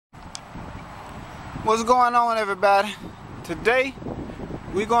What's going on, everybody? Today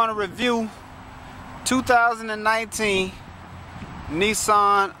we're going to review 2019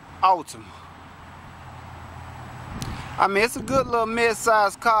 Nissan Altima. I mean, it's a good little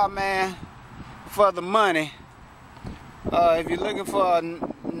mid-sized car, man, for the money. If you're looking for a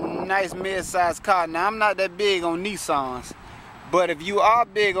nice mid-sized car. Now, I'm not that big on Nissans, but if you are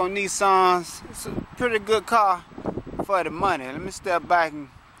big on Nissans, it's a pretty good car for the money. Let me step back and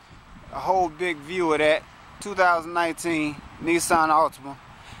a whole big view of that 2019 Nissan Altima.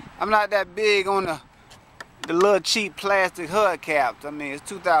 I'm not that big on the little cheap plastic hubcaps. I mean, it's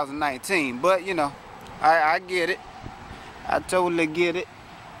 2019, but you know, I get it. I totally get it.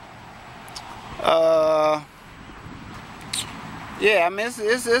 Yeah, I mean,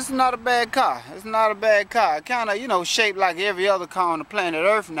 it's not a bad car. It's not a bad car. Kind of, you know, shaped like every other car on the planet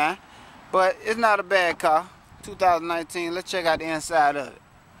Earth now, but it's not a bad car. 2019. Let's check out the inside of it.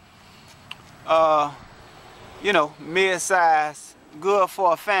 You know, mid-size, good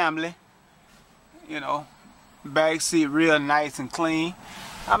for a family. You know, back seat real nice and clean.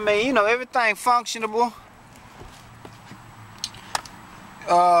 I mean, you know, everything functionable.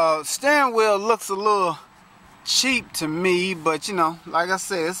 Steering wheel looks a little cheap to me, but you know, like I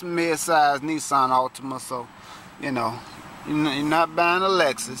said, it's a mid-size Nissan Altima, so you know, you're not buying a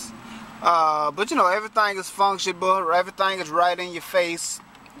Lexus. But you know, everything is functionable. Everything is right in your face.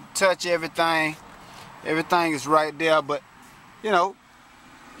 Touch everything. Everything is right there. But you know,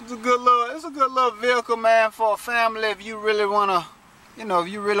 it's a good little vehicle, man, for a family. If you really wanna, you know, if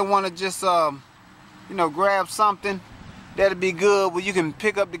you really wanna just you know, grab something that'll be good, where you can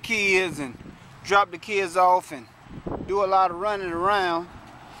pick up the kids and drop the kids off and do a lot of running around.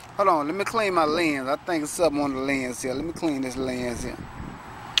 Hold on, let me clean my lens. I think it's something on the lens here. Let me clean this lens here.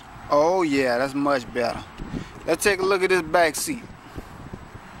 Oh yeah, that's much better. Let's take a look at this back seat.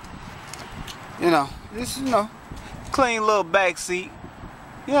 You know, this, you know, clean little back seat.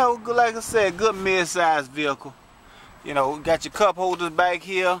 You know, like I said, good mid-sized vehicle. You know, got your cup holders back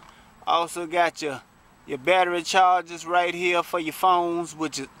here. Also got your battery chargers right here for your phones,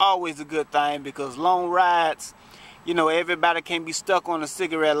 which is always a good thing, because long rides, you know, everybody can't be stuck on a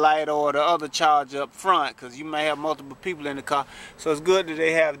cigarette light or the other charger up front, because you may have multiple people in the car. So it's good that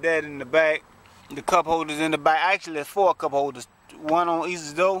they have that in the back, the cup holders in the back. Actually, there's 4 cup holders, one on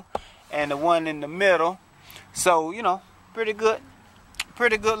each door and the one in the middle. So, you know, pretty good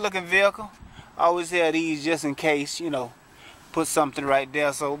looking vehicle. I always have these just in case, you know, put something right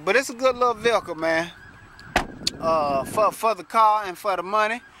there. So, but it's a good little vehicle, man. For the car and for the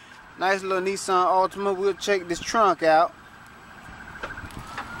money. Nice little Nissan Altima. We'll check this trunk out.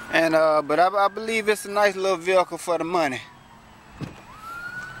 And but I believe it's a nice little vehicle for the money.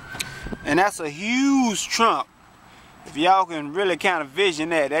 And that's a huge trunk. If y'all can really kind of vision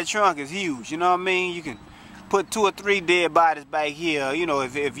that trunk is huge. You know what I mean? You can put 2 or 3 dead bodies back here. You know,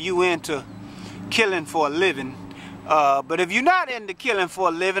 if you into killing for a living. But if you're not into killing for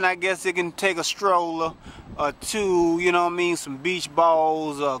a living, I guess it can take a stroller or 2, you know what I mean, some beach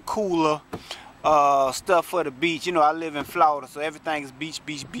balls, cooler, stuff for the beach. You know, I live in Florida, so everything is beach,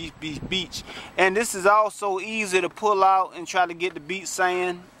 beach, beach, beach, beach. And this is also easy to pull out and try to get the beach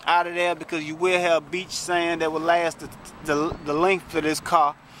sand out of there, because you will have beach sand that will last the length of this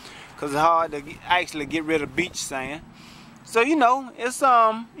car, because it's hard to actually get rid of beach sand. So, you know, it's,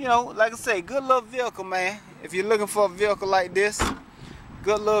 you know, like I say, good little vehicle, man. If you're looking for a vehicle like this,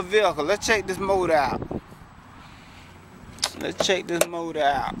 good little vehicle. Let's check this motor out. Let's check this motor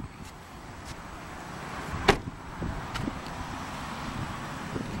out.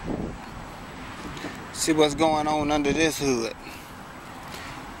 See what's going on under this hood.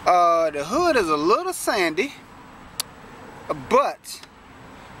 The hood is a little sandy, but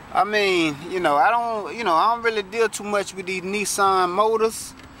I mean, you know, I don't really deal too much with these Nissan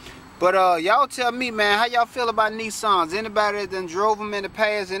motors. But y'all tell me, man, how y'all feel about Nissans? Anybody that done drove them in the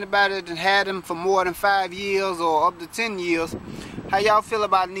past, anybody that done had them for more than 5 years or up to 10 years, how y'all feel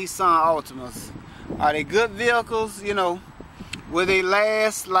about Nissan Altimas? Are they good vehicles? You know, will they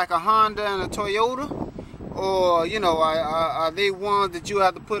last like a Honda and a Toyota? Or, you know, are they ones that you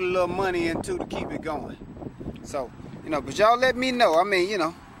have to put a little money into to keep it going? So, you know, but y'all let me know. I mean, you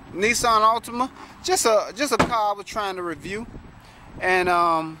know, Nissan Altima, just a car I was trying to review. And,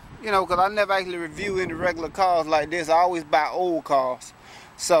 you know, because I never actually review any regular cars like this. I always buy old cars.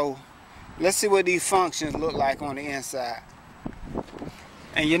 So, let's see what these functions look like on the inside.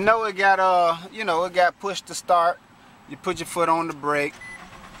 And you know it got, you know, it got push to start. You put your foot on the brake.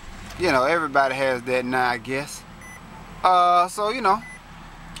 You know, everybody has that now, I guess. So, you know,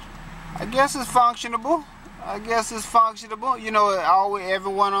 I guess it's functionable. You know,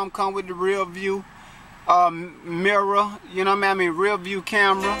 every one of them come with the rear view. mirror, you know what I mean, rear view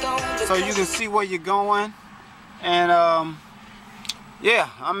camera, so you can see where you're going. And yeah,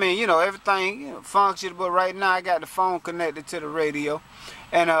 I mean, you know, everything, you know, functions. But right now I got the phone connected to the radio,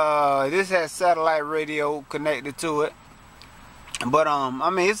 and this has satellite radio connected to it. But I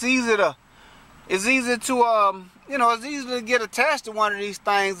mean, it's easy to you know, it's easy to get attached to one of these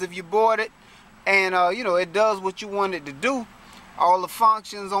things if you bought it, and you know, it does what you want it to do. All the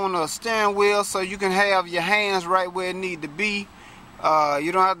functions on the steering wheel, so you can have your hands right where it need to be.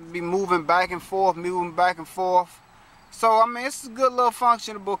 You don't have to be moving back and forth. So I mean, it's a good little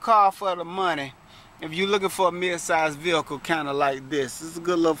functionable car for the money. If you're looking for a mid-sized vehicle kind of like this, it's a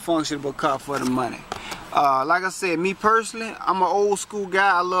good little functionable car for the money. Like I said, me personally, I'm an old school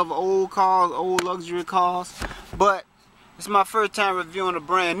guy. I love old cars, old luxury cars. But it's my first time reviewing a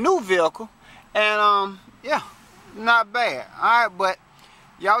brand new vehicle, and yeah, not bad. Alright, but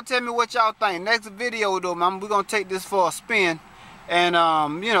y'all tell me what y'all think. Next video though, man, we're gonna take this for a spin, and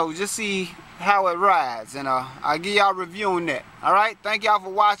you know, just see how it rides, and I'll give y'all a review on that. Alright, thank y'all for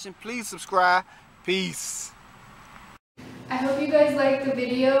watching. Please subscribe. Peace. I hope you guys liked the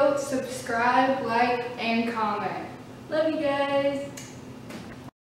video. Subscribe, like, and comment. Love you guys.